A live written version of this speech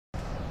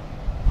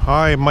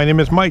Hi, my name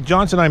is Mike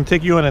Johnson. I'm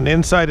taking you on an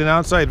inside and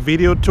outside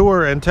video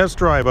tour and test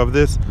drive of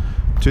this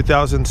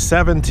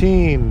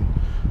 2017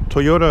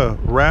 Toyota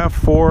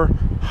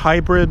RAV4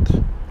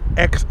 Hybrid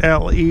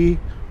XLE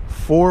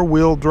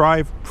four-wheel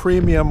drive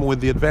premium with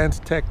the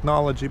advanced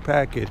technology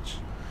package.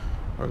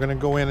 We're going to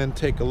go in and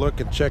take a look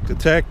and check the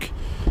tech,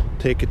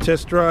 take a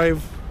test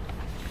drive.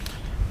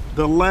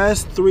 The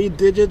last three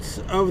digits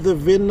of the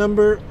VIN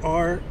number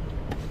are,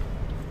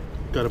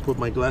 got to put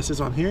my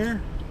glasses on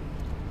here,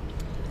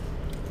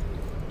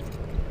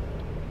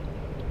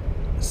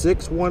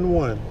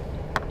 611.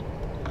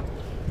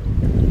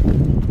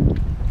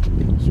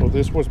 So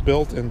this was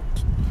built in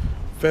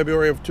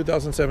February of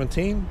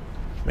 2017,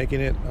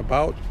 making it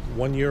about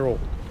 1 year old.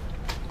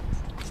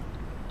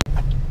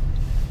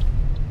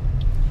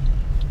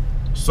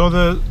 So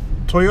the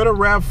Toyota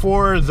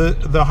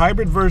RAV4, the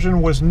hybrid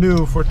version was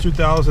new for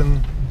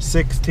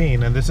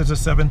 2016, and this is a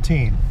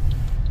 17.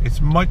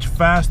 It's much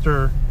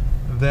faster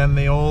than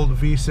the old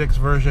V6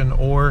 version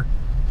or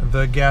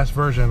the gas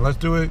version. Let's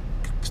do it.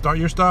 Start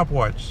your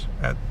stopwatch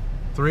at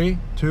 3,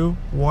 2,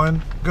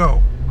 1,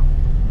 go.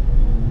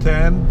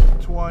 10,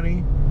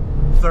 20,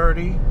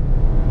 30,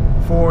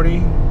 40,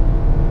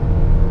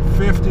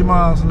 50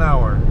 miles an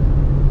hour.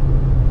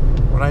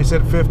 When I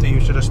said 50, you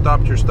should have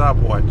stopped your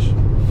stopwatch.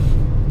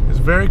 It's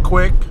very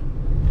quick.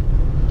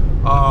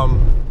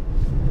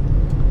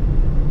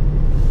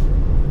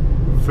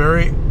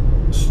 Very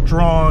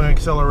strong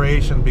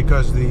acceleration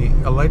because the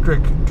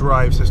electric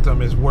drive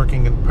system is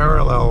working in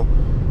parallel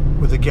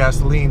with the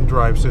gasoline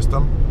drive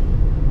system,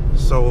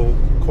 so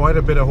quite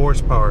a bit of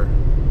horsepower.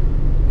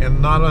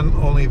 And not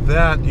only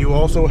that, you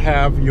also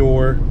have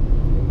your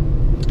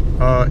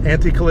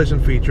anti-collision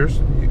features.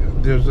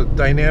 There's a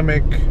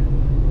dynamic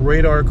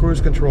radar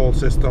cruise control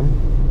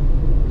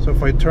system. So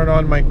if I turn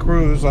on my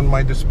cruise on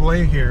my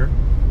display here,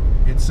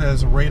 it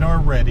says radar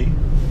ready.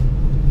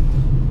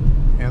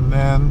 And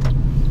then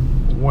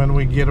when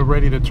we get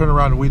ready to turn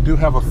around, we do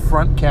have a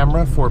front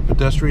camera for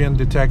pedestrian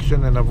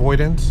detection and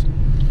avoidance.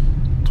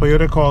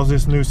 Toyota calls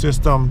this new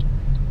system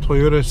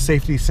Toyota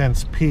Safety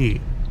Sense P.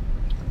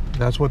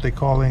 That's what they're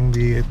calling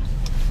the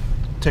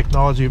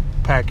technology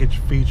package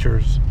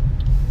features.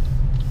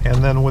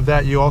 And then with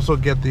that, you also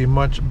get the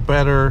much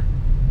better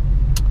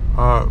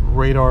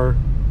radar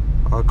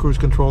cruise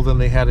control than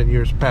they had in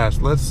years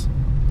past. Let's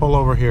pull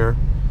over here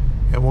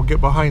and we'll get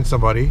behind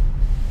somebody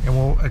and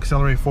we'll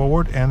accelerate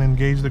forward and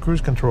engage the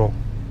cruise control.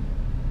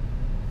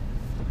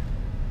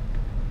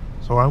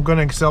 So I'm going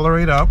to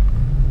accelerate up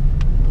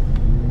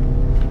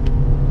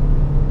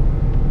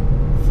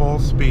full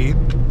speed,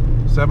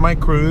 set my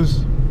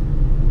cruise,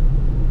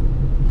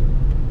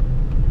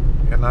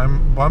 and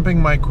I'm bumping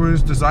my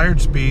cruise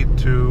desired speed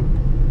to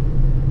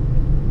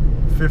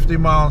 50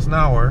 miles an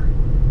hour,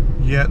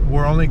 yet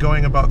we're only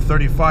going about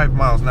 35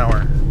 miles an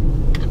hour.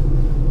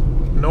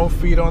 No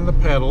feet on the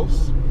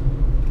pedals.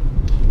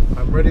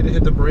 I'm ready to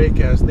hit the brake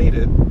as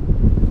needed,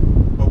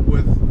 but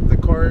with the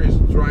car is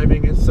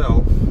driving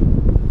itself,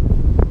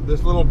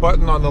 this little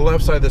button on the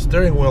left side of the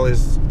steering wheel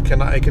is,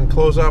 I can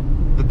close up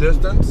the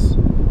distance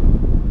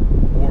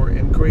or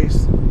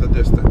increase the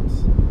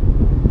distance.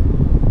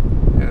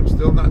 And I'm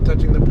still not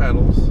touching the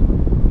pedals.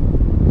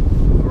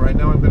 Right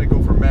now I'm going to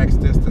go for max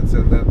distance,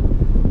 and then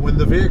when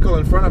the vehicle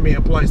in front of me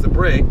applies the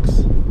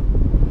brakes,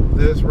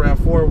 this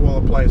RAV4 will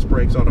apply its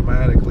brakes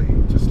automatically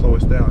to slow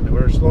us down. And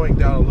we're slowing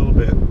down a little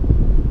bit,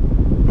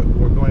 but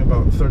we're going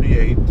about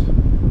 38.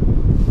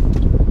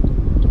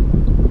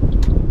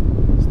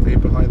 Stay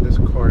behind this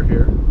car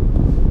here.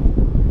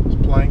 It's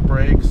applying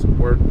brakes.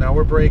 Now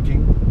we're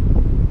braking.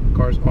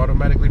 Car's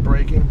automatically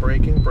braking,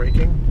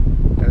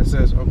 and it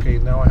says, okay,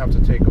 now I have to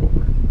take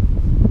over.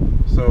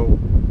 So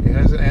it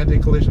has an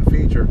anti-collision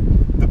feature.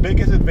 The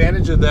biggest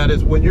advantage of that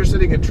is when you're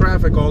sitting in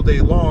traffic all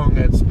day long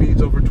at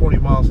speeds over 20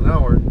 miles an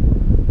hour,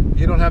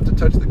 you don't have to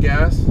touch the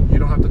gas, you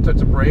don't have to touch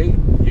the brake,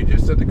 you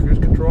just set the cruise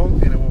control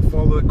and it will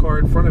follow the car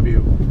in front of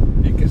you.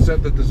 You can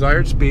set the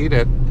desired speed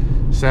at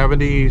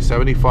 70,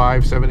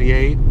 75,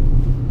 78,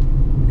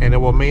 and it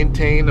will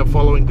maintain a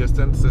following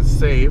distance that's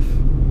safe.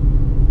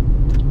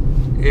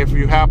 If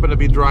you happen to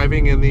be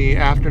driving in the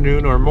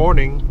afternoon or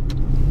morning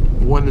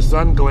when the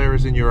sun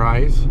glares in your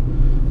eyes,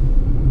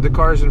 the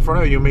cars in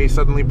front of you may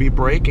suddenly be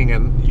braking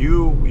and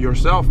you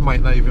yourself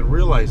might not even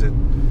realize it,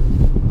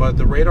 but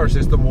the radar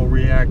system will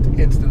react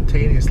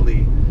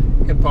instantaneously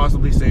and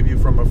possibly save you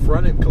from a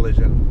front-end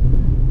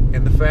collision.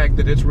 And the fact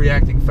that it's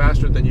reacting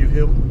faster than you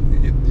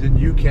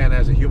can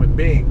as a human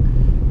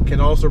being can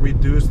also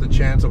reduce the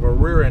chance of a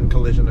rear-end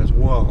collision as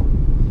well.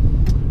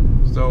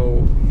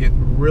 So it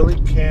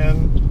really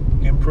can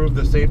improve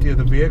the safety of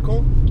the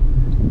vehicle,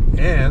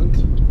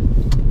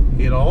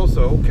 and it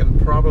also can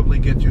probably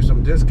get you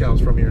some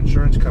discounts from your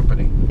insurance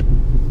company.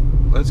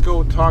 Let's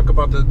go talk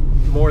about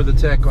more of the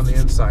tech on the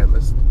inside.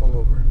 Let's pull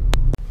over.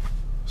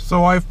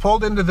 So I've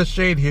pulled into the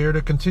shade here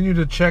to continue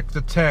to check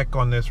the tech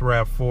on this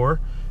RAV4,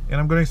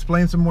 and I'm going to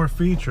explain some more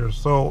features.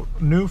 So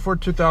new for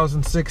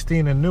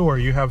 2016 and newer,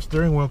 you have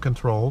steering wheel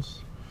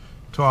controls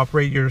to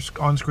operate your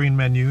on-screen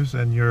menus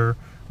and your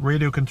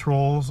radio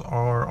controls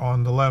are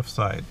on the left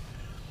side.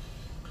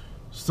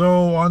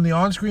 So on the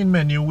on-screen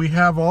menu, we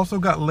have also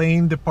got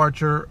lane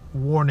departure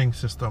warning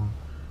system.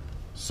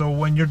 So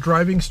when you're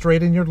driving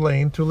straight in your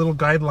lane, two little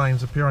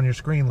guidelines appear on your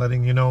screen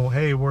letting you know,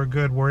 hey, we're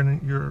good, we're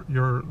in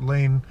your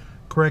lane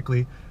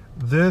correctly.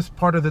 This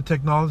part of the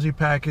technology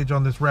package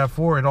on this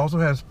Rav4, it also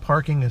has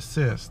parking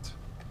assist.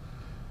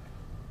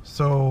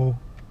 So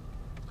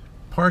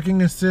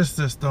parking assist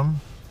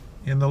system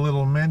in the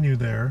little menu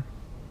there,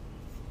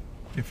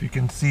 if you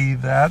can see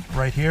that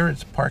right here,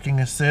 it's parking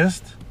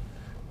assist,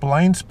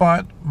 blind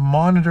spot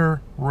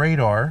monitor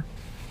radar.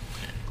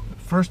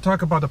 First,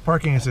 talk about the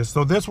parking assist.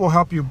 So this will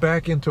help you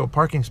back into a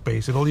parking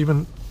space. It'll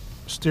even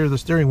steer the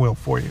steering wheel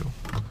for you.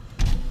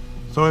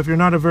 So if you're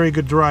not a very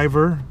good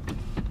driver,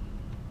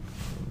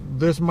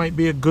 this might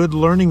be a good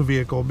learning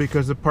vehicle,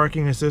 because the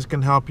parking assist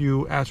can help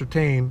you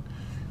ascertain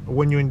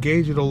when you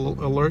engage.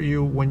 It'll alert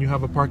you when you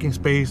have a parking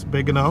space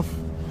big enough.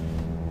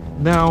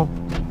 Now,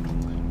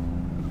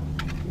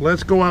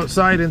 let's go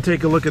outside and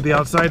take a look at the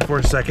outside for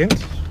a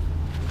second.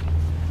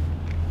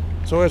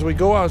 So as we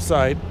go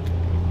outside,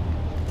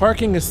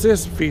 parking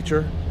assist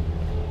feature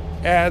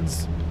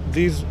adds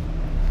these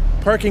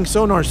parking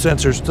sonar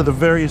sensors to the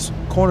various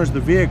corners of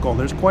the vehicle.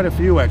 There's quite a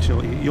few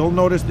actually. You'll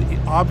notice the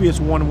obvious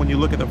one when you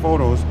look at the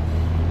photos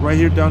right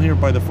here, down here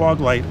by the fog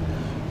light,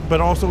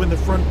 but also in the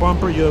front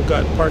bumper you've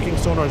got parking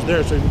sonars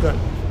there. So you've got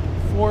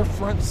 4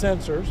 front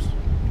sensors,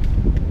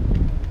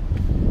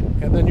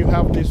 and then you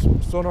have these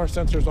sonar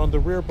sensors on the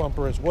rear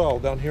bumper as well,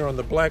 down here on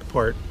the black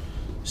part.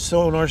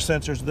 Sonar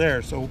sensors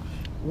there, so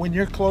when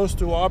you're close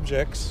to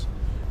objects,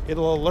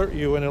 it'll alert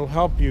you and it'll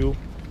help you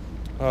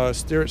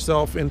steer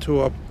itself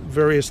into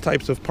various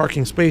types of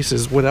parking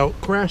spaces without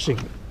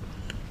crashing.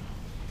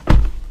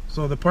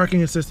 So the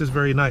parking assist is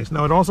very nice.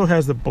 Now it also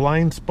has the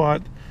blind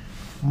spot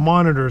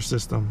monitor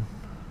system.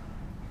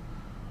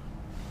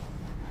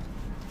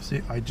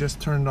 See, I just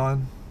turned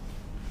on,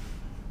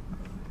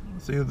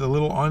 see the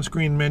little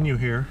on-screen menu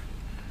here.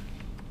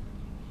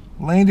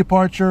 Lane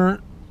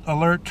departure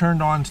alert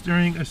turned on,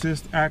 steering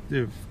assist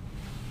active.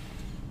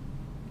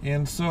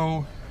 And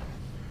so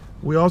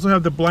we also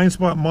have the blind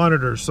spot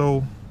monitor.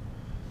 So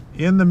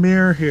in the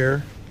mirror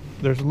here,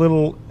 there's a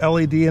little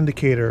LED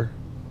indicator,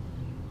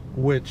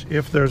 which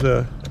if there's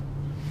a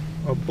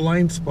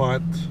blind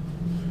spot,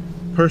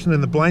 person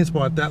in the blind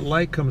spot, that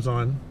light comes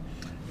on,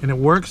 and it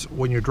works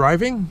when you're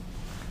driving.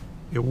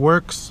 It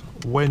works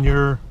when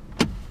you're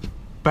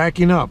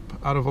backing up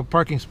out of a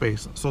parking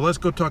space. So let's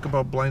go talk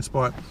about blind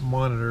spot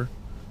monitor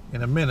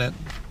in a minute.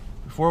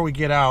 Before we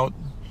get out,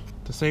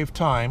 to save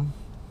time,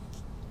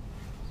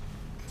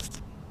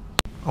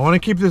 I want to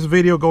keep this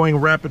video going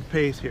rapid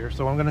pace here,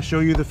 so I'm going to show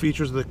you the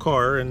features of the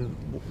car. And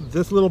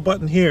this little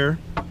button here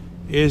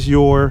is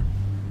your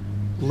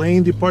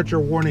lane departure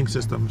warning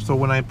system. So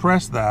when I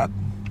press that,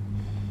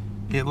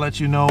 it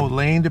lets you know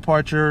lane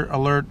departure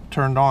alert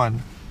turned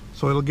on.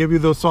 So it'll give you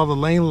those solid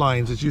lane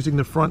lines. It's using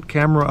the front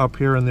camera up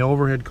here in the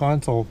overhead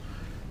console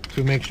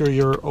to make sure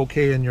you're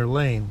okay in your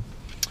lane.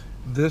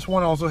 This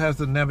one also has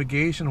the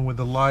navigation with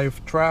the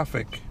live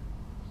traffic.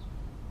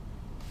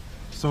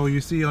 So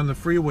you see on the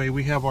freeway,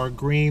 we have our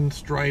green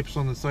stripes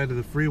on the side of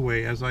the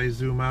freeway. As I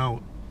zoom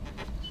out,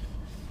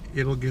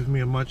 it'll give me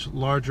a much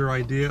larger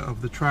idea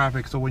of the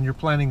traffic. So when you're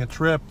planning a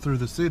trip through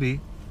the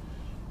city,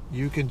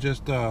 you can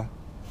just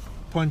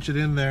punch it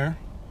in there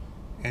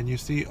and you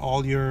see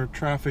all your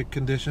traffic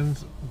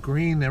conditions.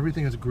 Green,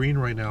 everything is green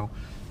right now.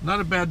 Not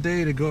a bad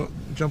day to go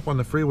jump on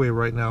the freeway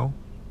right now.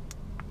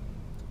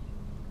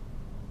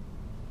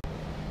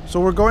 So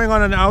we're going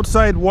on an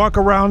outside walk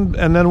around,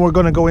 and then we're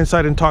going to go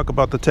inside and talk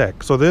about the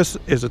tech. So this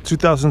is a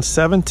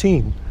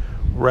 2017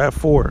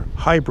 Rav4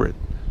 hybrid,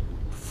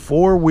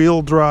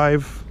 4-wheel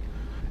drive,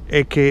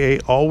 aka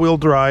all-wheel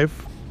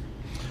drive,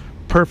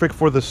 perfect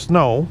for the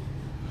snow.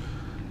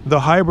 The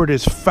hybrid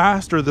is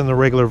faster than the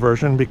regular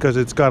version because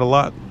it's got a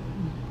lot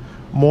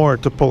more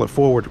to pull it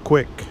forward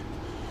quick.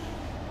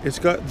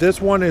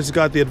 This one has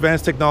got the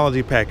advanced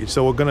technology package,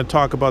 so we're going to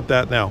talk about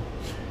that now.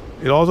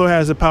 It also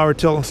has a power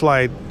tilt and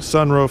slide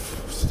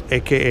sunroof,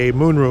 aka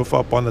moonroof,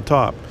 up on the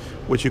top,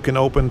 which you can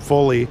open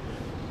fully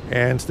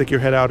and stick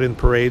your head out in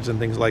parades and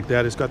things like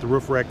that. It's got the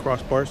roof rack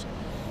crossbars.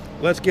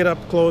 Let's get up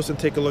close and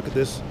take a look at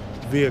this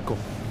vehicle.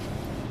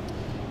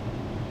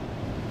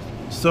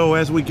 So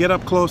as we get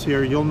up close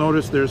here, you'll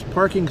notice there's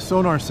parking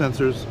sonar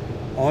sensors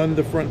on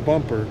the front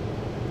bumper.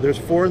 There's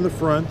 4 in the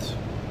front,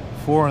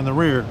 4 in the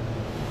rear.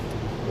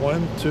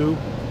 1, 2,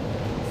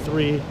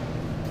 3,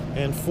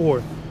 and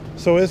 4.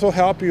 So this will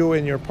help you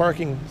in your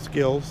parking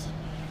skills.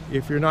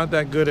 If you're not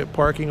that good at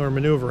parking or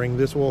maneuvering,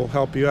 this will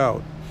help you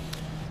out.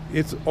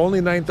 It's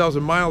only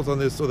 9,000 miles on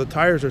this, so the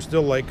tires are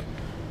still like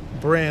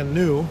brand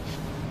new.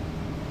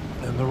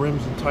 And the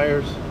rims and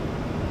tires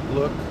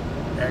look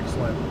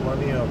excellent.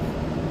 Plenty of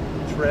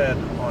tread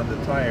on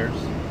the tires.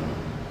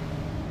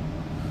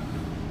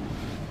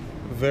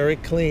 Very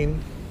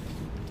clean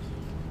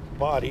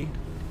body.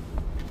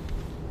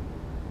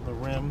 The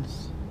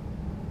rims,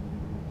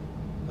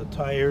 the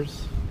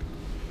tires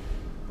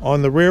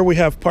On the rear, we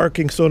have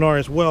parking sonar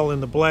as well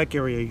in the black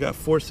area. You got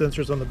 4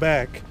 sensors on the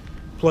back,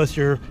 plus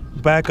your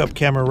backup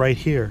camera right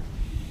here.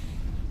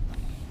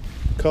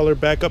 Color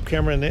backup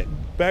camera, and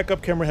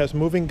backup camera has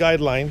moving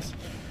guidelines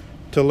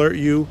to alert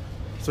you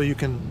so you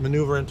can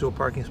maneuver into a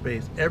parking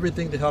space.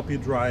 Everything to help you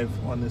drive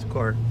on this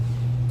car.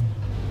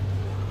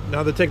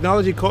 Now the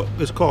technology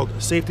is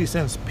called Safety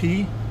Sense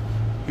P.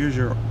 Here's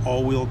your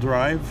all-wheel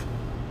drive.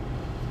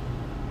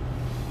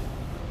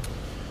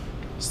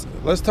 So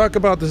let's talk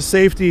about the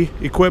safety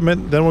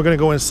equipment, then we're going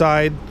to go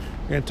inside.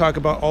 We're going to talk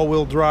about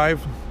all-wheel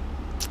drive.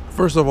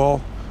 First of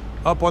all,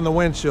 up on the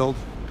windshield,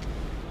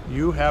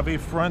 you have a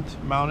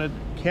front-mounted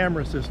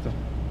camera system.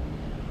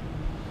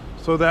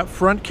 So that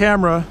front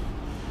camera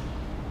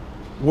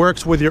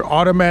works with your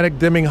automatic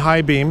dimming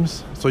high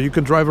beams, so you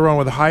can drive around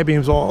with high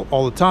beams all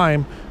the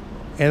time,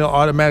 and it'll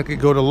automatically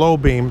go to low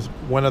beams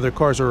when other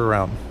cars are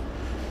around.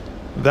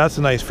 That's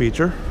a nice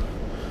feature.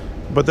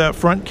 But that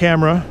front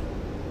camera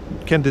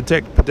can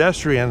detect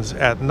pedestrians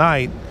at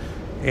night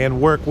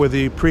and work with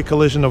the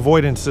pre-collision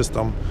avoidance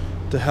system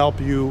to help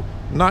you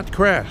not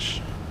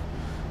crash.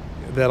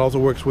 That also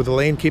works with the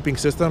lane keeping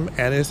system,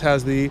 and this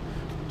has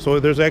so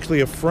there's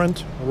actually a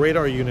front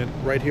radar unit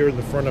right here in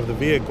the front of the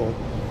vehicle.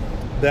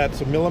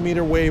 That's a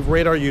millimeter wave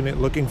radar unit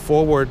looking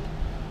forward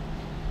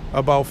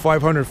about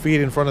 500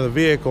 feet in front of the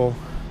vehicle,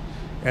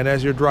 and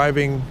as you're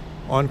driving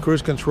on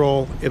cruise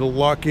control, it'll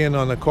lock in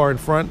on the car in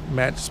front,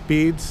 match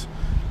speeds,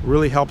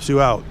 really helps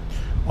you out.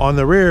 On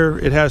the rear,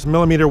 it has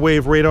millimeter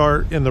wave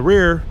radar in the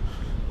rear.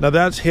 Now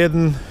that's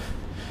hidden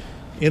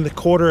in the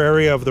quarter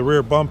area of the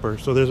rear bumper.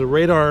 So there's a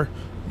radar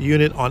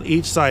unit on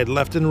each side,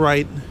 left and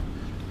right,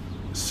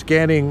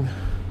 scanning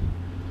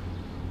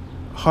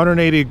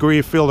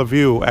 180-degree field of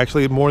view,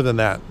 actually more than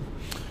that.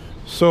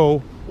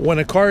 So when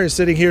a car is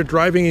sitting here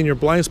driving in your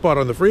blind spot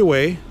on the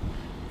freeway,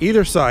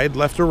 either side,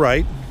 left or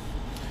right,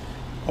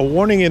 a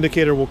warning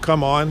indicator will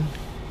come on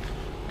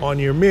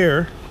your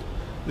mirror.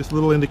 This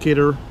little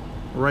indicator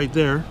right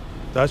there,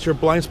 that's your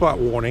blind spot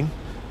warning.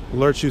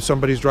 Alerts you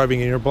somebody's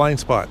driving in your blind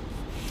spot.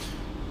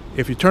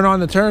 If you turn on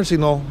the turn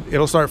signal,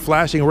 it'll start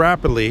flashing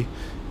rapidly,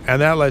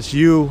 and that lets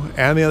you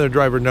and the other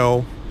driver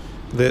know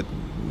that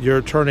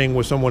you're turning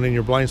with someone in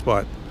your blind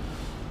spot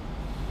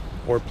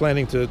or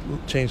planning to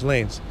change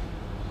lanes.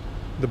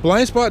 The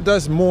blind spot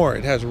does more.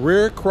 It has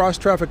rear cross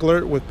traffic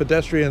alert with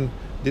pedestrian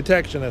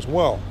detection as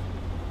well.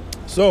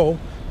 So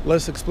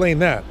let's explain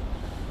that.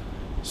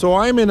 So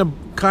I'm in a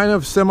kind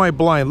of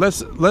semi-blind.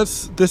 This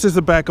is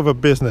the back of a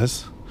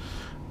business,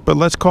 but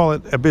let's call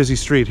it a busy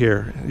street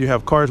here. You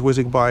have cars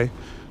whizzing by.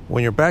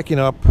 When you're backing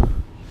up,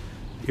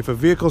 if a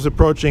vehicle's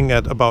approaching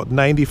at about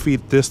 90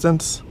 feet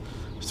distance,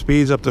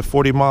 speeds up to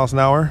 40 miles an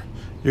hour,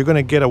 you're going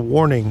to get a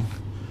warning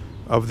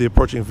of the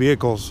approaching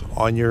vehicles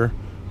on your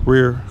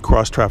rear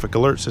cross traffic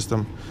alert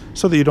system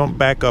so that you don't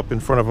back up in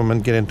front of them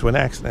and get into an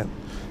accident.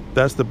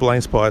 That's the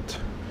blind spot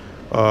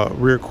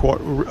rear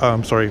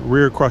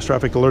cross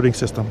traffic alerting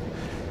system.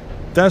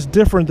 That's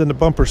different than the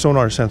bumper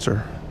sonar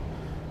sensor.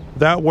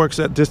 That works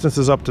at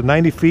distances up to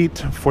 90 feet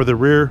for the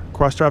rear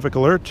cross traffic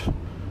alert.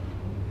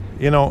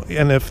 You know,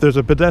 and if there's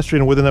a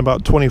pedestrian within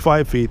about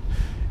 25 feet,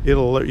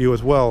 it'll alert you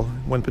as well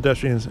when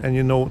pedestrians, and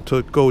you know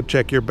to go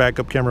check your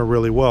backup camera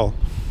really well.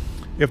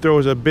 If there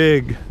was a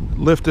big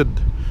lifted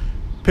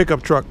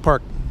pickup truck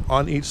parked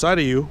on each side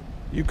of you,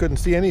 you couldn't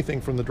see anything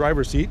from the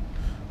driver's seat,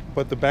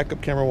 but the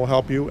backup camera will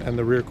help you, and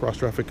the rear cross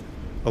traffic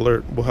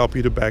alert will help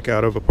you to back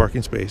out of a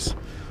parking space.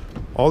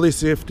 All these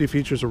safety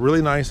features are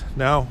really nice.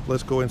 Now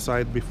let's go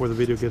inside before the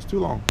video gets too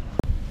long.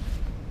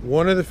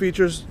 One of the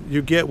features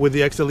you get with the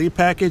XLE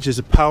package is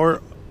a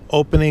power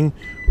opening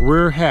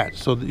rear hatch.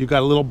 So you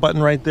got a little button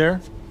right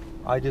there.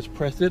 I just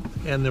pressed it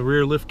and the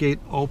rear lift gate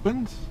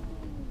opens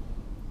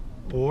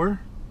or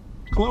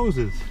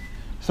closes.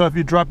 So if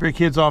you drop your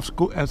kids off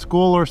at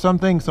school or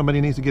something, somebody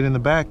needs to get in the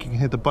back, you can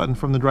hit the button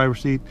from the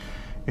driver's seat.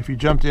 If you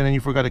jumped in and you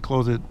forgot to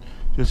close it,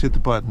 just hit the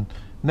button.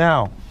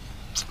 Now,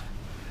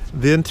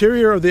 the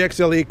interior of the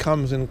XLE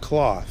comes in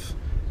cloth.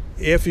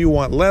 If you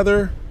want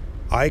leather,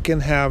 I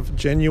can have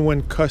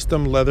genuine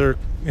custom leather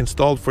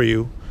installed for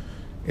you.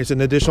 It's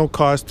an additional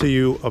cost to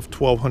you of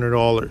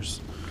 $1,200,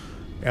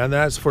 and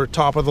that's for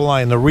top of the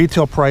line. The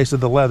retail price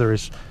of the leather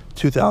is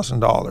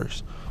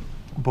 $2,000,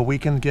 but we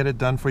can get it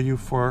done for you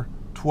for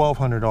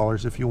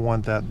 $1,200 if you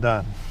want that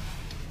done.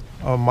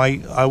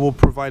 I will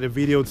provide a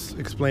video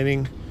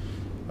explaining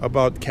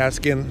about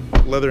Caskin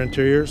leather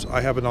interiors. I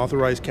have an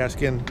authorized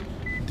Caskin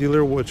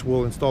dealer which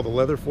will install the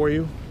leather for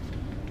you,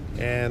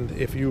 and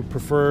if you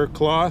prefer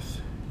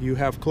cloth, you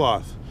have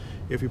cloth.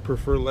 If you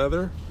prefer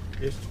leather,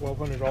 it's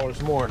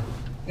 $1,200 more.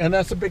 And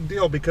that's a big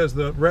deal because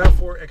the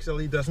Rav4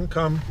 XLE doesn't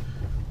come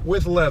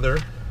with leather,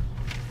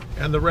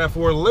 and the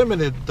Rav4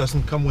 Limited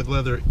doesn't come with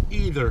leather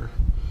either.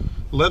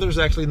 Leather's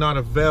actually not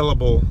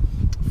available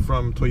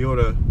from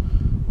Toyota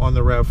on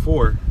the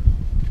Rav4.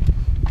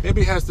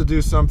 Maybe it has to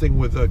do something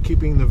with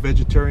keeping the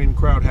vegetarian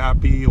crowd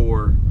happy,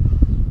 or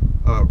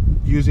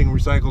using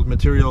recycled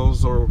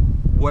materials, or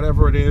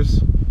whatever it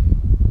is.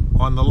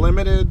 On the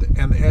Limited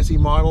and the SE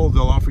model,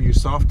 they'll offer you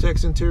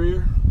Softex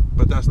interior,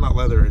 but that's not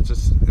leather. It's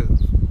just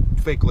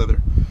fake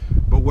leather.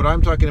 But what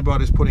I'm talking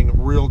about is putting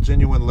real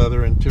genuine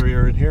leather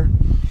interior in here,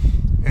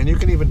 and you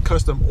can even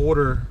custom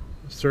order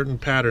certain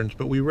patterns,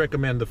 but we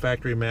recommend the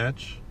factory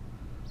match,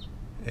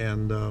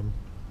 and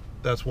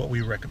that's what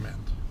we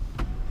recommend.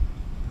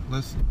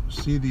 Let's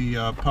see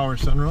the power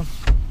sunroof.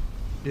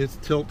 It's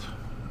tilt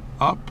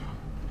up,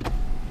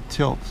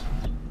 tilt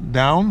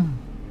down,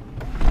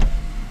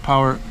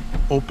 power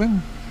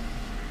open,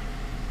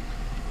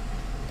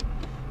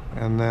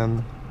 and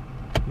then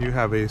you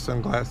have a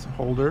sunglass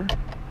holder.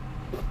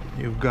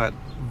 You've got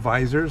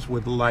visors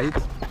with light.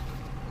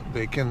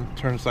 They can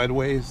turn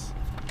sideways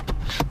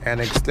and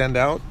extend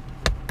out.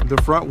 The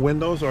front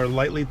windows are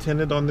lightly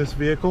tinted on this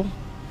vehicle.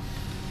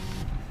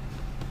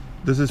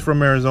 This is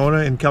from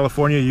Arizona. In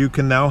California, you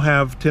can now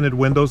have tinted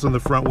windows on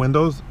the front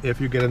windows if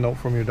you get a note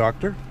from your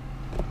doctor.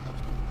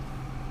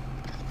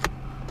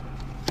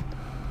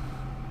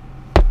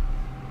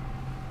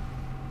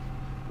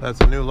 That's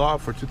a new law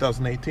for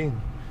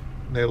 2018.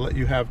 They let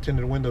you have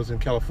tinted windows in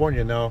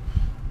California. Now,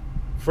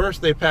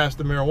 first they passed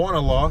the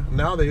marijuana law.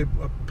 Now they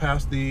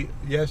passed the,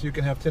 yes, you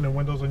can have tinted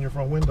windows on your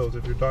front windows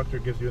if your doctor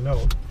gives you a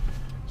note.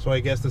 So I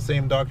guess the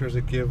same doctors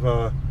that give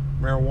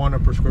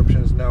marijuana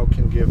prescriptions now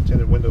can give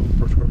tinted window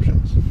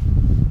prescriptions.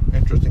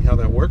 Interesting how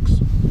that works.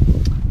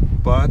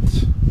 But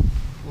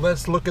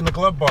let's look in the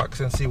glove box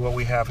and see what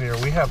we have here.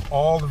 We have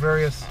all the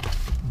various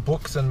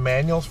books and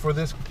manuals for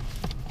this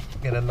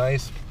in a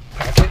nice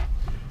packet.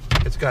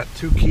 It's got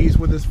 2 keys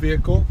with this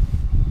vehicle,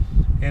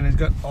 and it's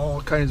got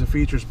all kinds of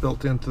features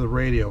built into the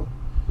radio.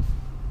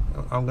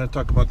 I'm going to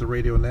talk about the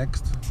radio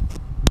next.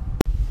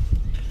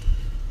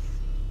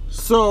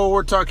 So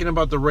we're talking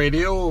about the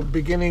radio,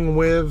 beginning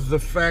with the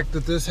fact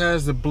that this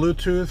has the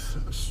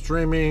Bluetooth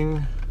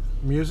streaming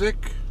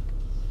music.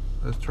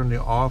 Let's turn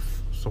it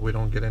off so we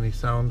don't get any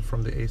sound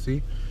from the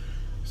AC.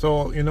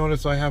 So you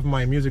notice I have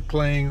my music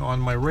playing on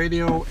my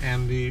radio,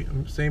 and the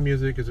same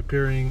music is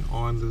appearing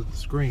on the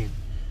screen.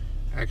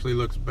 Actually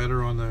looks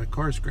better on the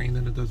car screen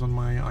than it does on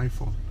my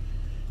iPhone.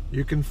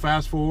 You can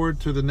fast forward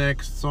to the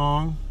next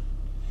song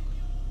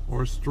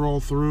or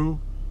stroll through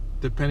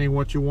depending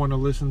what you want to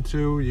listen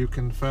to. You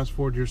can fast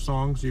forward your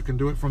songs. You can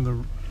do it from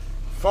the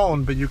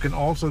phone, but you can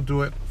also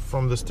do it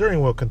from the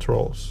steering wheel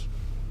controls.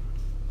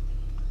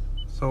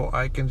 So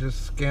I can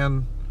just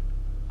scan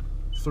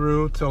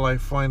through till I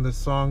find the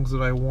songs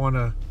that I want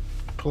to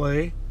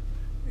play,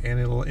 and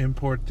it'll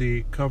import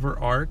the cover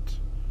art.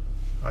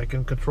 I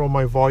can control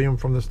my volume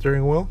from the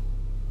steering wheel.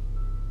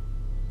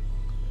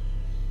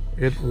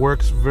 It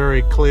works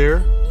very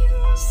clear.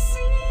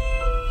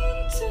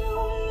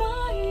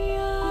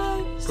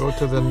 Go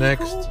to the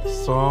next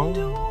song,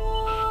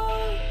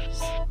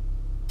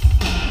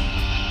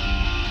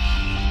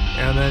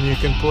 and then you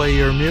can play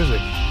your music.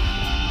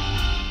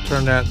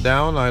 Turn that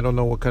down. I don't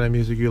know what kind of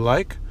music you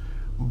like,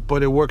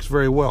 but it works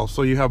very well.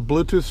 So you have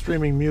Bluetooth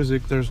streaming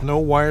music. There's no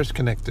wires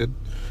connected.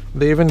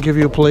 They even give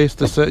you a place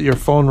to set your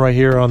phone right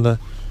here on the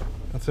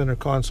center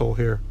console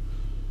here.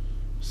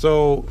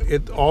 So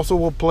it also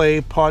will play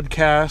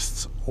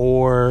podcasts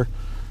or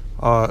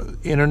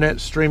internet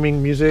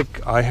streaming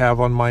music. I have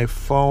on my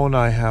phone,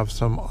 I have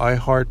some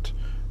iHeart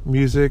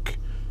music,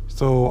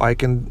 so I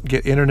can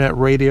get internet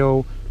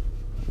radio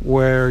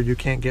where you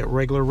can't get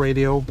regular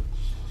radio.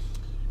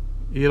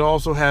 It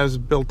also has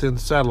built-in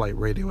satellite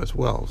radio as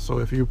well, so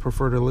if you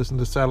prefer to listen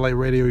to satellite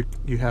radio,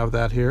 you have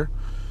that here.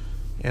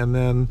 And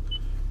then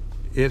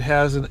it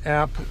has an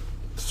app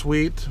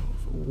suite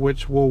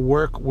which will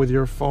work with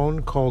your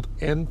phone called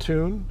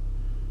Entune.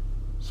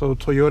 So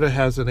Toyota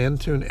has an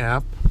Entune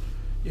app.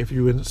 If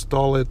you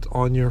install it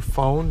on your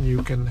phone,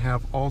 you can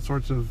have all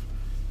sorts of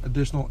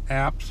additional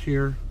apps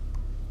here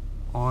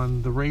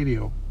on the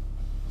radio.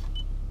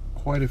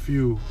 Quite a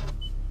few.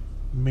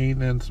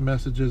 Maintenance,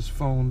 messages,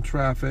 phone,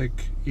 traffic,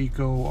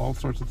 eco, all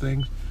sorts of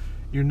things.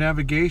 Your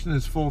navigation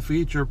is full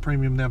feature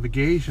premium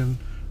navigation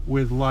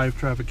with live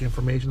traffic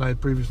information. I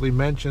had previously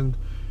mentioned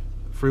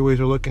freeways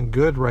are looking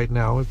good right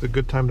now. It's a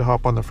good time to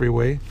hop on the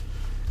freeway.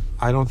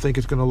 I don't think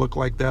it's going to look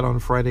like that on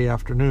Friday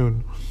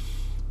afternoon,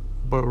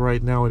 but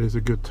right now it is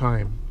a good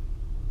time.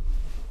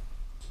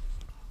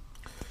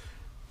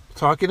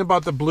 Talking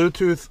about the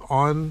Bluetooth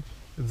on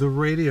the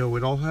radio,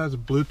 it also has a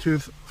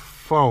Bluetooth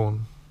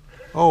phone.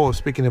 Oh,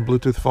 speaking of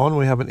Bluetooth phone,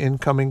 we have an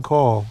incoming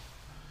call.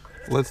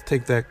 Let's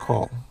take that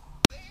call.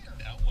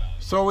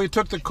 So we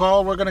took the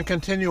call. We're going to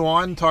continue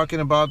on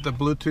talking about the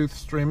Bluetooth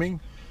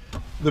streaming.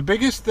 The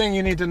biggest thing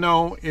you need to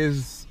know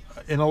is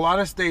in a lot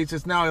of states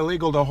it's now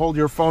illegal to hold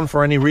your phone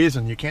for any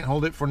reason. You can't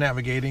hold it for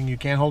navigating, you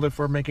can't hold it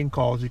for making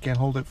calls, you can't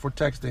hold it for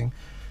texting.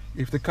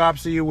 If the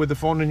cops see you with the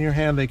phone in your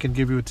hand, they can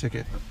give you a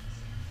ticket.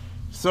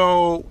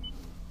 So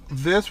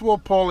this will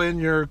pull in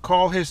your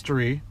call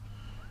history,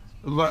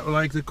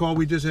 like the call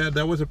we just had.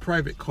 That was a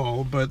private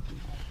call, but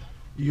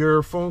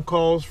your phone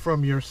calls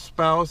from your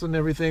spouse and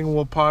everything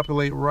will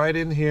populate right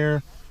in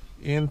here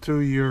into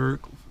your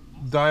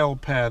dial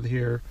pad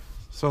here.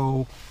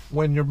 So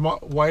when your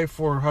wife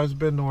or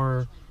husband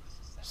or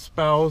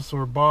spouse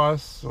or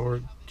boss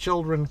or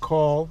children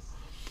call,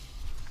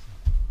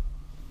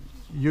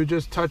 you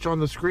just touch on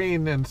the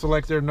screen and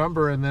select their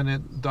number, and then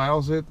it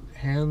dials it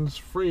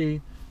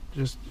hands-free.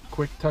 Just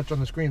quick touch on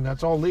the screen.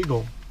 That's all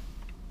legal.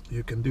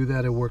 You can do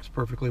that. It works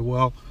perfectly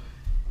well.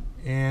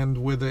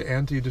 And with the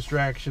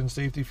anti-distraction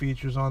safety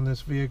features on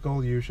this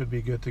vehicle, you should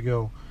be good to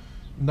go.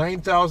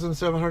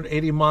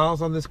 9,780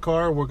 miles on this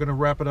car. We're going to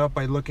wrap it up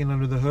by looking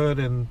under the hood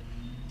and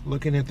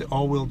looking at the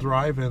all-wheel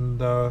drive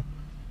and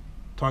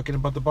talking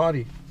about the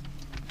body.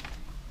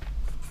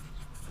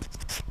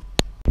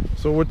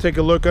 So we'll take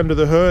a look under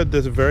the hood.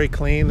 This is very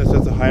clean. This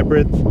is a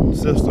hybrid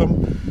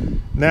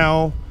system.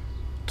 Now,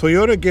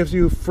 Toyota gives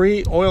you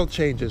free oil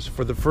changes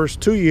for the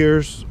first 2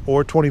 years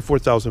or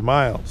 24,000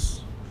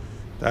 miles.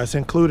 That's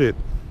included.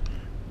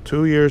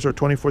 2 years or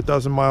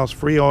 24,000 miles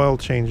free oil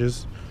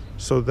changes.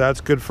 So that's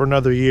good for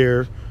another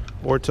year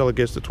or till it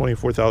gets to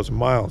 24,000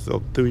 miles. They'll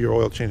do your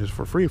oil changes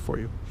for free for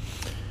you.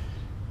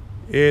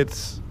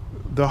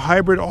 The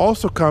hybrid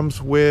also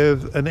comes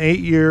with an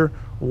 8-year,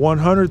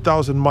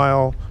 100,000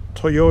 mile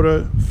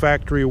Toyota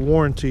factory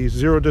warranty,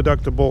 zero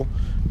deductible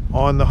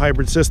on the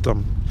hybrid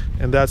system.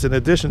 And that's in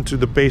addition to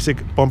the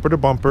basic bumper to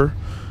bumper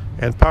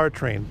and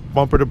powertrain.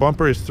 Bumper to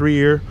bumper is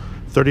 3-year,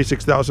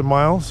 36,000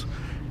 miles.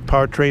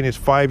 Powertrain is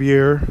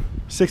 5-year,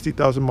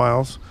 60,000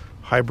 miles.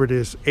 Hybrid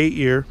is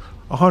 8-year,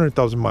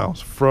 100,000 miles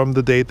from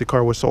the date the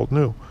car was sold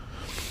new.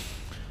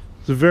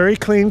 It's a very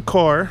clean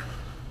car.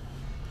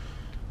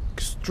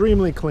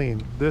 Extremely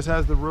clean. This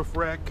has the roof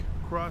rack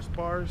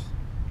crossbars.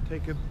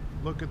 Take a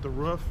look at the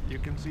roof. You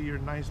can see your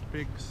nice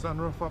big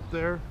sunroof up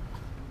there.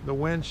 The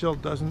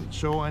windshield doesn't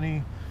show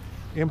any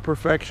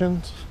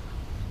imperfections.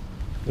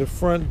 The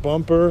front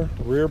bumper,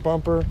 rear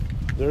bumper,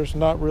 there's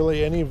not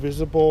really any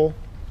visible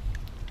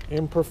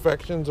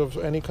imperfections of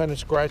any kind of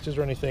scratches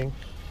or anything.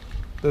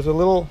 There's a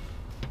little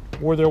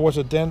where there was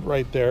a dent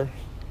right there,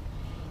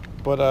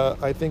 but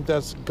I think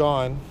that's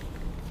gone.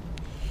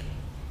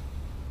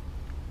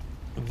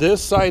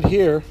 This side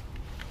here,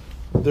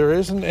 there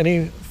isn't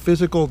any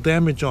physical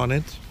damage on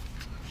it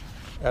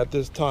at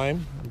this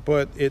time,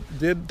 but it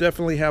did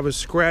definitely have a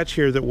scratch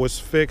here that was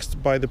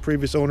fixed by the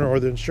previous owner or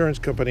the insurance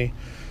company.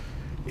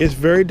 It's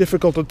very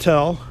difficult to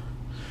tell.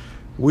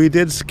 We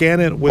did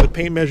scan it with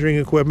paint measuring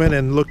equipment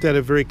and looked at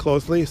it very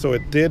closely, so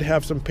it did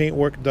have some paint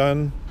work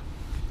done.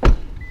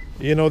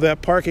 You know,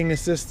 that parking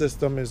assist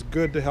system is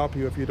good to help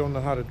you if you don't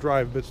know how to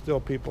drive, but still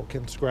people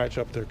can scratch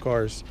up their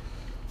cars.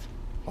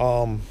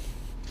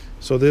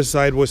 So this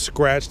side was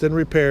scratched and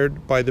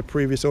repaired by the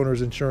previous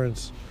owner's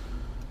insurance.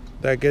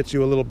 That gets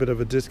you a little bit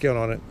of a discount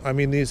on it. I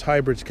mean, these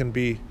hybrids can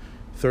be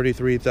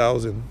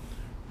 $33,000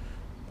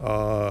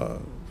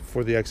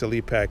 for the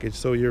XLE package,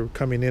 so you're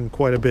coming in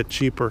quite a bit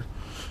cheaper.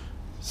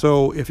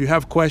 So if you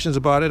have questions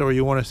about it or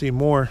you want to see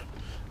more,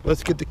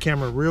 let's get the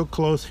camera real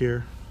close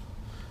here.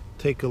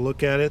 Take a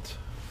look at it.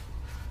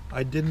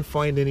 I didn't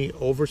find any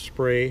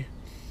overspray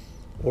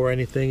or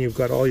anything. You've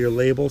got all your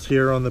labels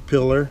here on the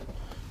pillar.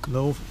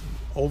 No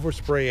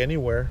overspray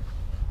anywhere.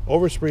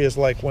 Overspray is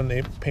like when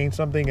they paint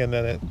something and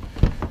then it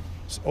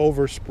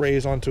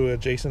oversprays onto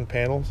adjacent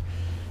panels.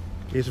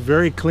 It's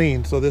very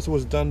clean. So this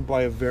was done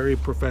by a very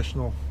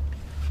professional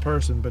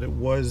person, but it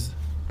was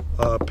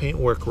paint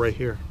work right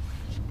here,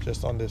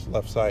 just on this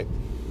left side.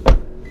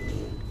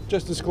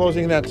 Just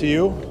disclosing that to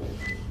you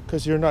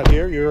because you're not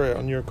here, you're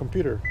on your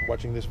computer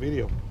watching this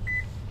video.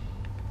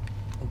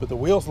 But the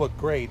wheels look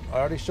great. I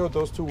already showed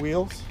those two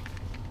wheels.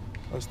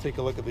 Let's take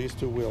a look at these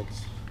two wheels.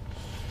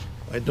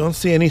 I don't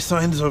see any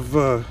signs of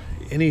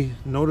any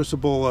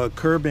noticeable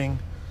curbing.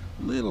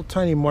 Little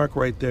tiny mark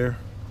right there.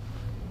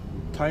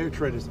 Tire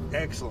tread is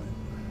excellent.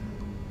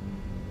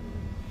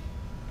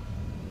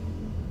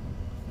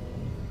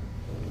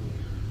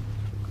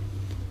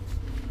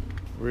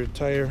 Rear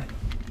tire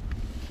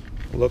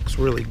looks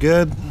really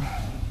good.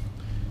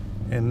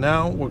 And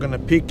now we're going to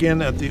peek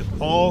in at the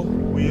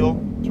all-wheel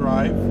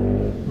drive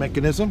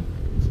mechanism.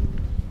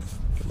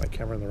 Get my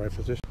camera in the right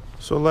position.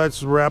 So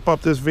let's wrap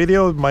up this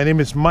video. My name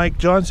is Mike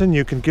Johnson.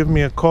 You can give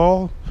me a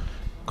call.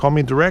 Call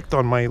me direct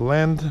on my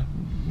land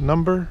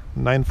number,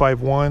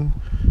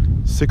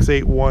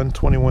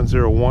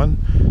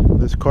 951-681-2101.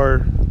 This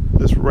car,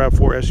 this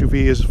Rav4 SUV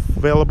is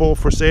available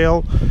for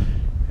sale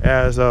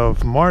as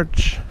of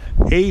March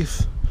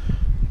 8th,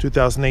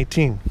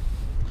 2018.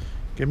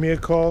 Give me a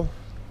call,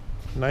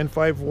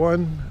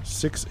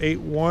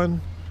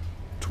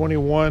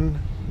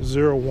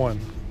 951-681-2101.